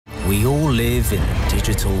We all live in a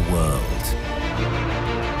digital world.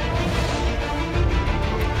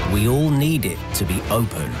 We all need it to be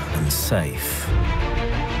open and safe.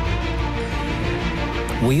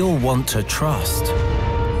 We all want to trust.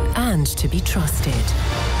 And to be trusted.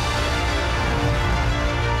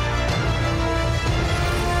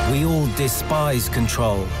 We all despise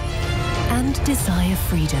control. And desire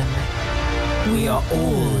freedom. We are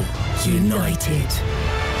all united.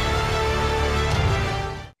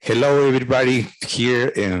 Hello, everybody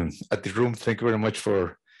here at the room. Thank you very much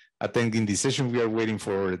for attending this session. We are waiting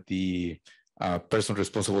for the person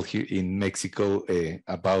responsible here in Mexico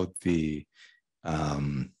about the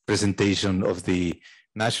presentation of the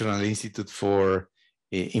National Institute for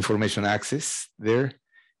Information Access there.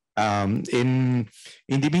 In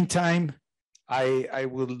the meantime, I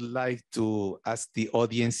would like to ask the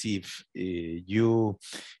audience if you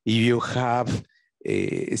have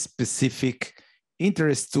a specific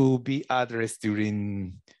interest to be addressed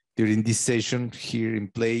during this session here in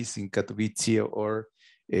place in Katowice or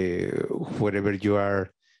wherever you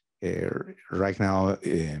are right now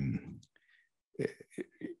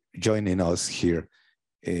joining us here.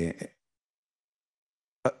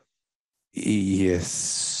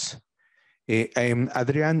 Yes. I'm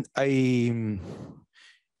Adrian. Can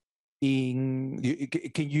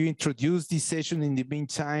you introduce this session in the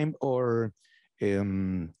meantime, or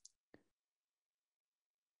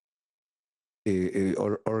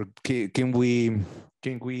can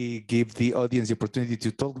we give the audience the opportunity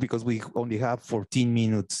to talk, because we only have 14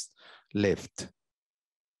 minutes left?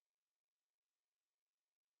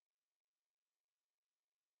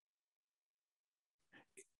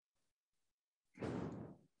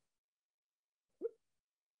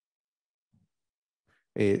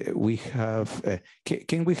 We have,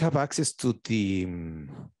 can we have access to the,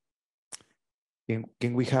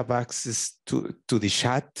 can we have access to the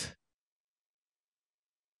chat,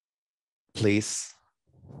 please?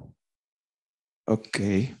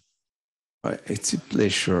 Okay, it's a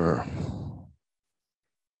pleasure.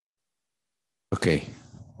 Okay.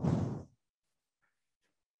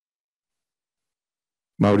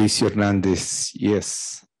 Mauricio Hernandez,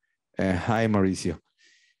 yes. Hi, Mauricio.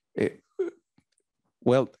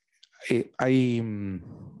 Well, I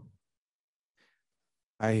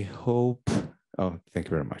hope, oh, thank you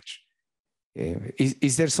very much.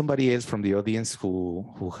 Is there somebody else from the audience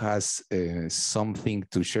who has something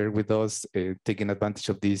to share with us, taking advantage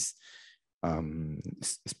of this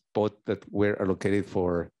spot that we're allocated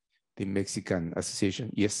for the Mexican Association?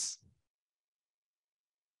 Yes.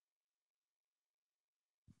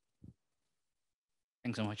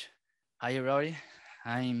 Thanks so much. Hi, everybody.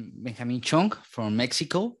 I'm Benjamin Chong from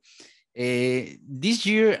Mexico. This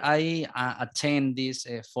year, I attend this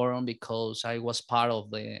forum because I was part of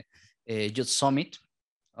the Youth Summit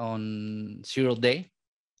on 0 Day,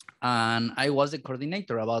 and I was the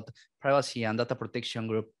coordinator about privacy and data protection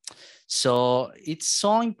group. So it's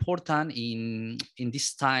so important in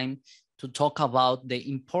this time to talk about the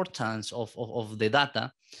importance of the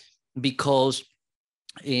data, because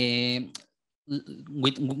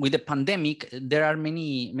with the pandemic, there are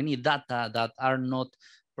many data that are not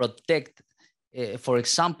protected. For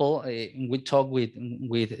example, we talk with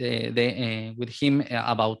him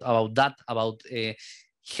about that, about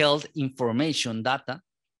health information data.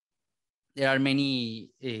 There are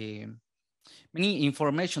many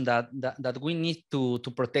information that we need to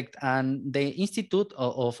protect, and the Institute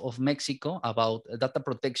of Mexico about data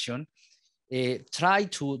protection try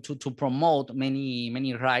to promote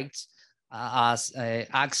many rights, as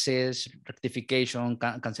access, rectification,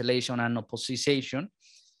 cancellation, and opposition.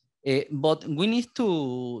 But we need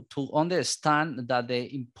to understand that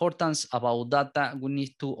the importance about data, we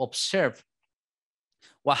need to observe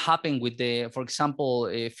what happened with the, for example,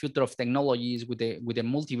 future of technologies with the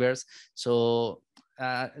multiverse. So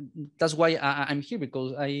that's why I'm here,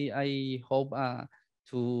 because I hope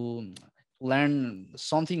to learn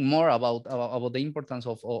something more about the importance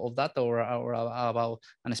of data, or about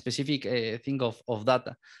a specific thing of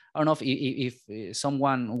data. I don't know if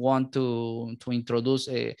someone want to introduce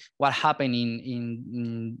what happened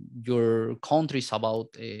in your countries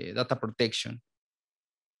about data protection.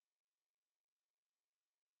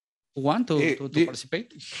 Who want to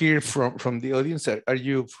participate? Here from the audience, are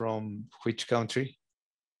you from which country?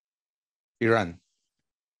 Iran.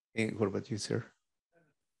 What about you, sir?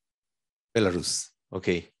 Belarus.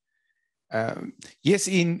 Okay. Yes,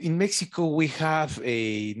 in Mexico, we have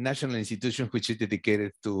a national institution which is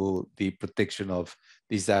dedicated to the protection of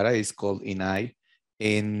this data. It's called LINAI.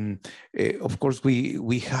 And of course,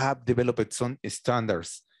 we have developed some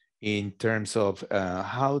standards in terms of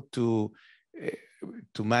how to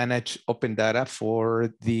to manage open data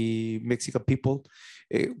for the Mexican people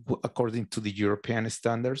according to the European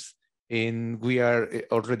standards. And we are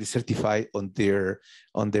already certified under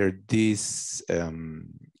this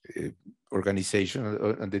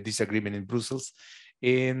organization, under this agreement in Brussels.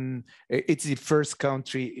 And it's the first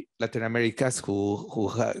country, Latin America, who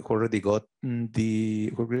already got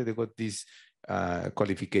this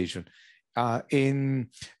qualification. And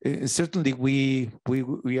certainly we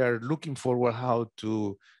are looking forward how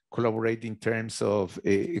to collaborate in terms of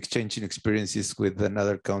exchanging experiences with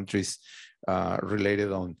another countries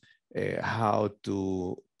related on how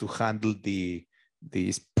to handle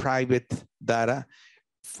this private data,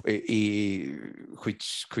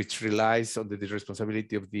 which relies on the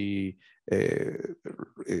responsibility of the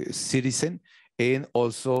citizen, and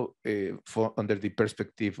also under the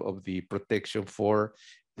perspective of the protection for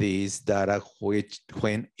this data, which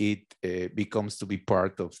when it becomes to be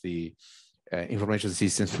part of the information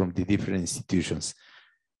systems from the different institutions.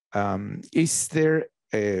 Is there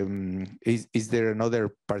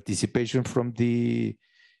another participation from the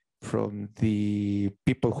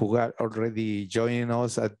people who are already joining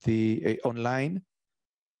us at the online?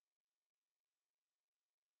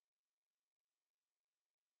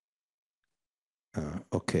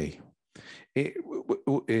 Okay.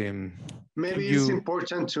 Maybe it's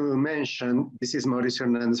important to mention, this is Mauricio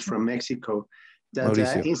Hernandez from Mexico, that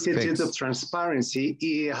the Institute of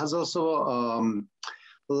Transparency has also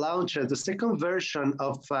launched the second version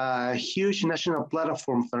of a huge national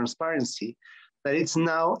platform transparency that it's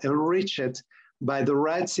now enriched by the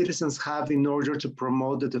rights citizens have in order to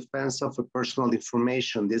promote the defense of personal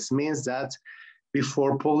information. This means that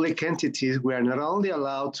before public entities, we are not only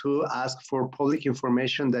allowed to ask for public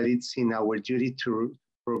information that it's in our duty to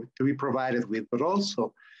be provided with, but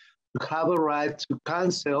also to have a right to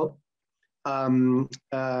cancel,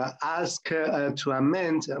 ask to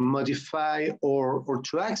amend, modify, or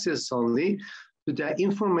to access only to the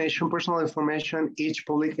information, personal information each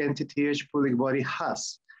public entity, each public body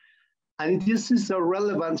has. And this is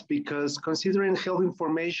relevant because considering health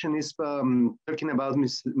information is talking about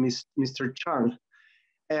Mr. Chang,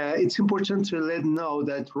 it's important to let know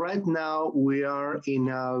that right now we are in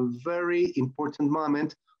a very important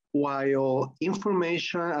moment while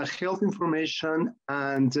information, health information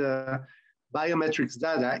and biometrics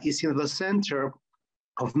data is in the center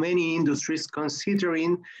of many industries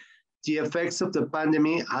considering the effects of the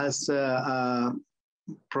pandemic as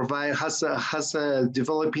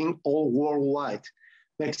developing all worldwide.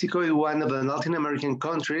 Mexico is one of the Latin American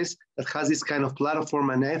countries that has this kind of platform,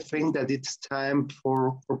 and I think that it's time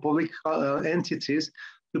for public entities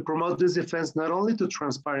to promote this defense not only to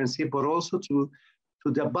transparency, but also to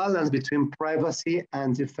the balance between privacy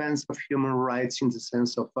and defense of human rights in the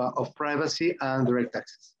sense of privacy and direct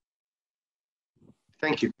access.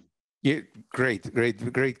 Thank you. Yeah,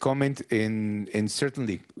 great comment, and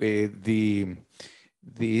certainly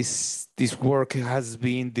this work has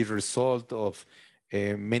been the result of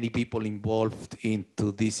many people involved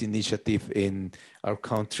into this initiative, and our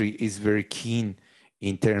country is very keen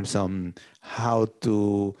in terms of how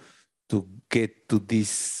to get to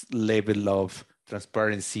this level of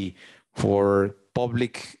transparency for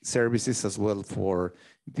public services as well for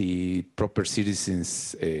the proper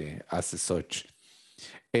citizens as such.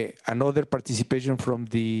 Another participation from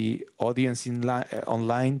the audience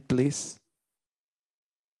online, please.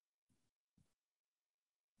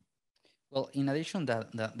 Well, in addition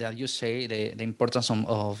that you say the importance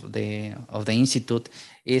of the institute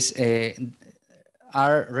is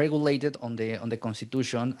are regulated on the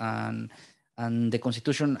Constitution, and the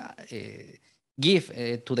Constitution give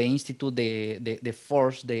to the institute the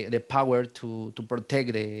force, the power to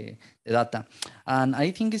protect the data. And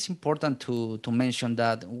I think it's important to mention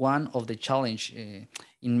that one of the challenge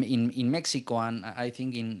in Mexico, and I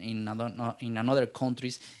think in other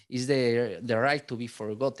countries, is the right to be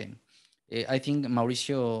forgotten. I think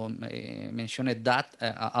Mauricio mentioned that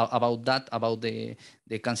about the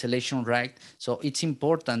cancellation right. So it's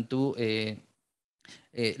important to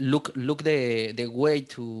look the way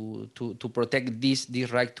to protect this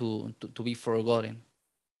right to be forgotten.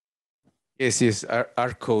 Yes.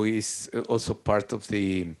 ARCO is also part of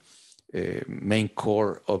the main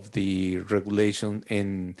core of the regulation,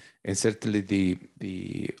 and certainly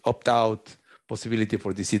the opt-out possibility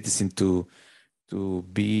for the citizen to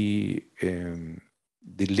be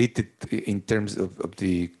deleted in terms of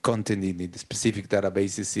the content in the specific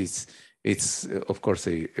databases it's of course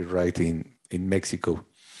a right in Mexico.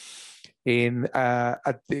 And I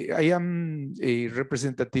am a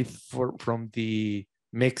representative from the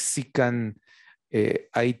Mexican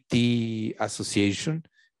IT Association,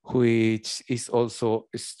 which is also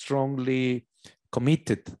strongly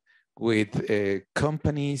committed with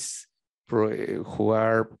companies who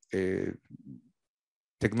are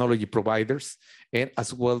technology providers, and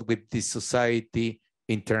as well with the society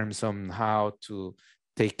in terms of how to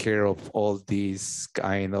take care of all these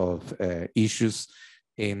kind of issues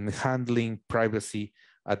in handling privacy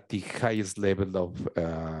at the highest level of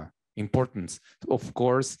importance. Of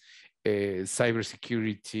course,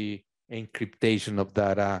 cybersecurity, encryptation of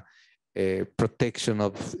data, protection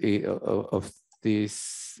of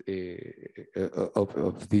this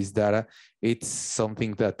data. It's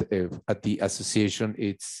something that at the association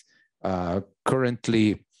it's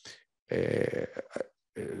currently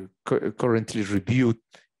reviewed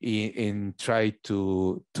in try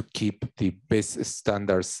to keep the best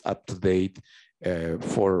standards up to date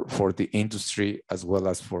for the industry as well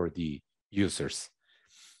as for the users.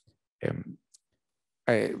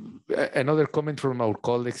 Another comment from our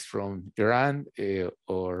colleagues from Iran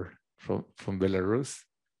or from Belarus.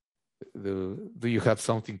 Do you have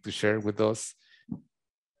something to share with us?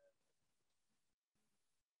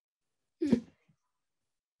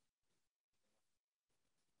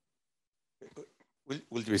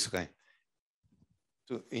 Will you be so kind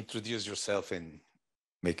to introduce yourself and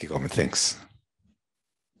make a comment? Thanks.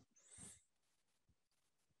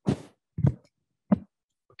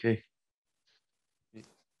 Okay.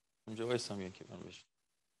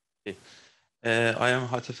 Okay. I am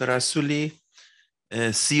Hatif Rasuli,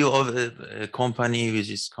 CEO of a company which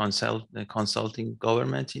is consulting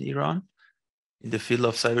government in Iran in the field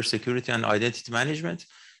of cybersecurity and identity management.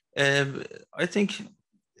 I think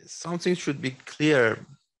something should be clear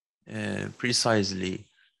precisely.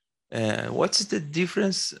 What's the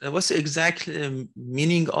difference? What's the exact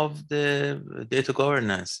meaning of the data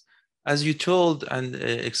governance? As you told and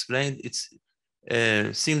explained, it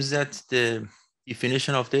seems that the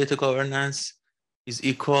definition of data governance is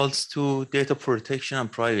equals to data protection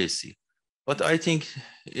and privacy. But I think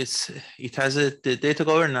the data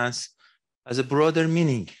governance has a broader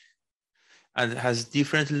meaning and has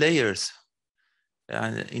different layers.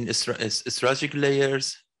 And in strategic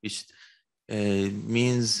layers, which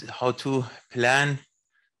means how to plan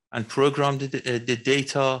and program the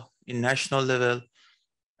data in national level.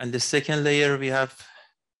 And the second layer, we have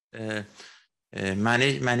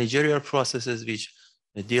managerial processes, which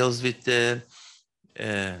deals with the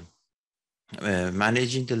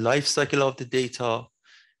managing the life cycle of the data.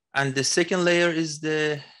 And the second layer is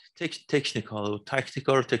the technical,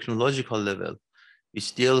 tactical, or technological level,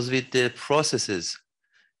 which deals with the processes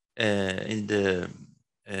in the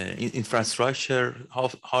infrastructure,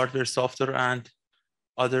 hardware, software, and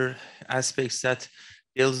other aspects that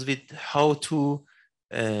deals with how to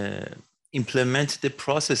implement the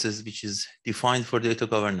processes which is defined for data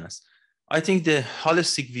governance. I think the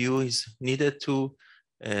holistic view is needed to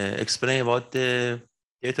explain about the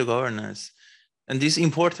data governance. And this is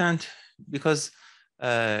important because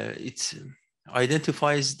it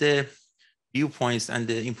identifies the viewpoints and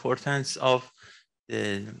the importance of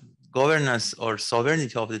the governance or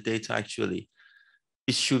sovereignty of the data actually.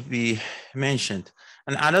 It should be mentioned.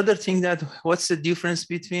 And another thing that what's the difference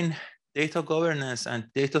between data governance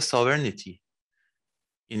and data sovereignty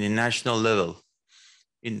in a national level?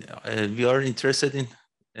 We are interested in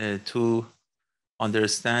to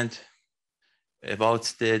understand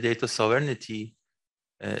about the data sovereignty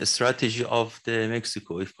strategy of the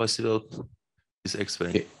Mexico, if possible, please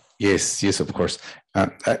explain. Yes, of course.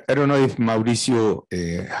 I don't know if Mauricio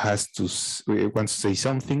wants to say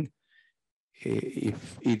something.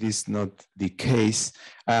 If it is not the case,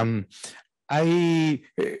 my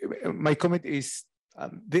comment is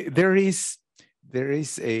there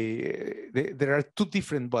are two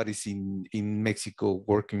different bodies in Mexico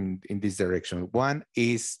working in this direction. One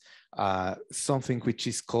is something which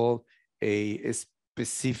is called a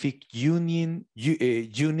specific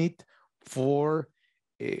unit for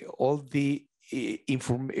all the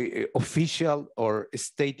official or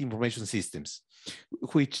state information systems,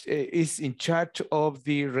 which is in charge of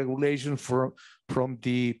the regulation from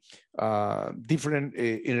the different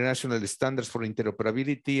international standards for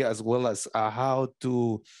interoperability, as well as how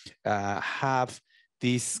to have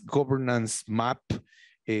this governance map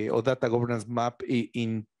or data governance map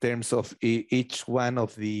in terms of each one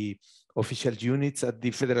of the official units at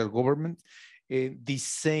the federal government. The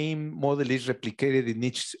same model is replicated in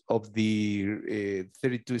each of the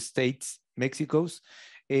 32 states, Mexico's,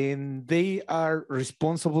 and they are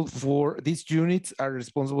responsible for, these units are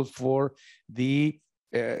responsible for the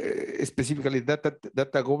specifically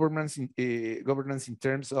data governance in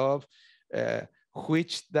terms of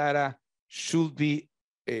which data should be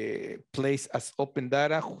placed as open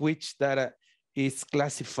data, which data is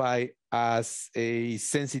classified as a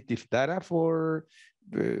sensitive data for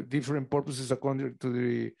different purposes according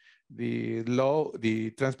to the law,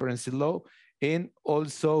 the transparency law, and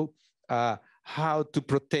also how to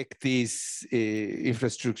protect this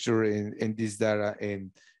infrastructure and this data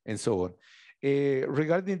and so on.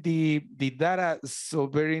 Regarding the data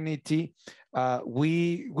sovereignty,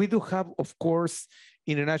 we do have, of course,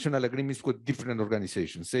 international agreements with different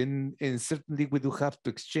organizations, and certainly we do have to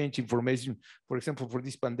exchange information, for example, for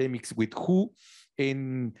these pandemics with WHO,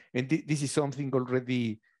 and this is something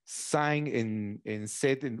already signed and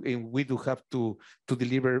set, and we do have to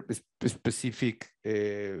deliver specific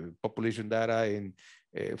population data and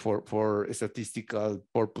for statistical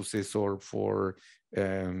purposes or for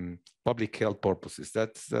public health purposes.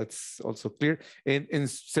 That's also clear, and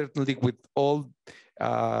certainly with all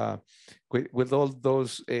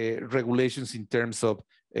those regulations in terms of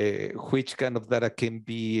which kind of data can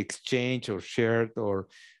be exchanged or shared or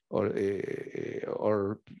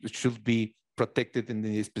should be protected in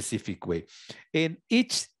a specific way. And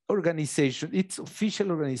each organization, each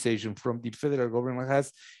official organization from the federal government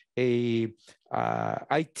has a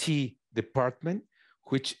IT department,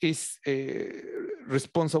 which is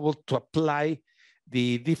responsible to apply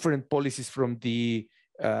the different policies from the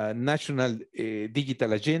national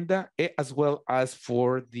digital agenda, as well as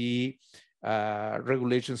for the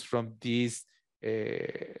regulations from this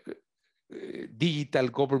digital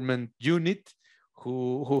government unit,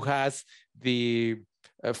 who has the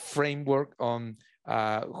framework on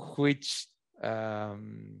which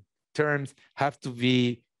terms have to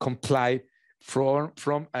be complied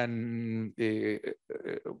from an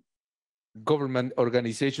government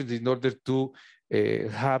organizations in order to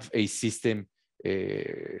have a system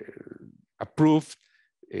approved,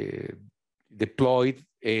 deployed,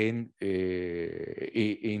 and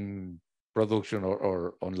in production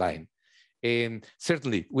or online. And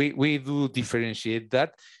certainly we do differentiate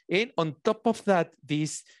that. And on top of that,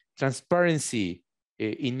 this transparency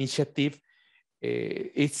initiative,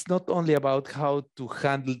 it's not only about how to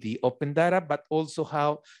handle the open data, but also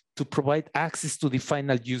how to provide access to the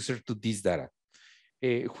final user to this data,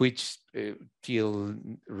 which till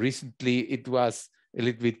recently it was a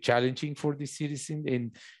little bit challenging for the citizen,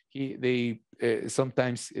 and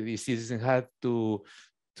sometimes the citizen had to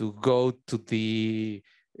go to the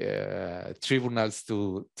tribunals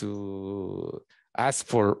to ask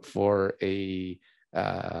for a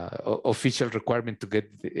official requirement to get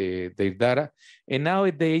their data, and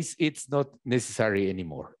nowadays it's not necessary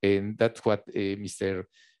anymore, and that's what Mr.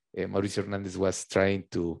 Mauricio Hernandez was trying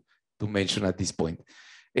to mention at this point.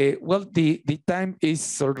 Well, the time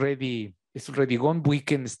is already gone. We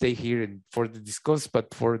can stay here and further discuss,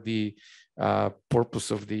 but for the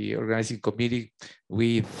purpose of the organizing committee,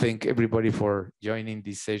 we thank everybody for joining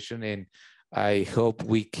this session, and I hope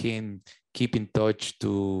we can keep in touch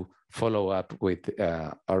to follow up with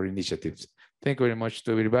our initiatives. Thank you very much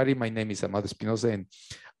to everybody. My name is Amado Espinosa, and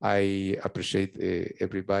I appreciate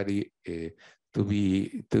everybody to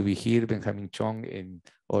be here, Benjamin Chong, and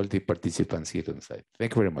all the participants here on site.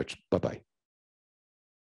 Thank you very much. Bye-bye.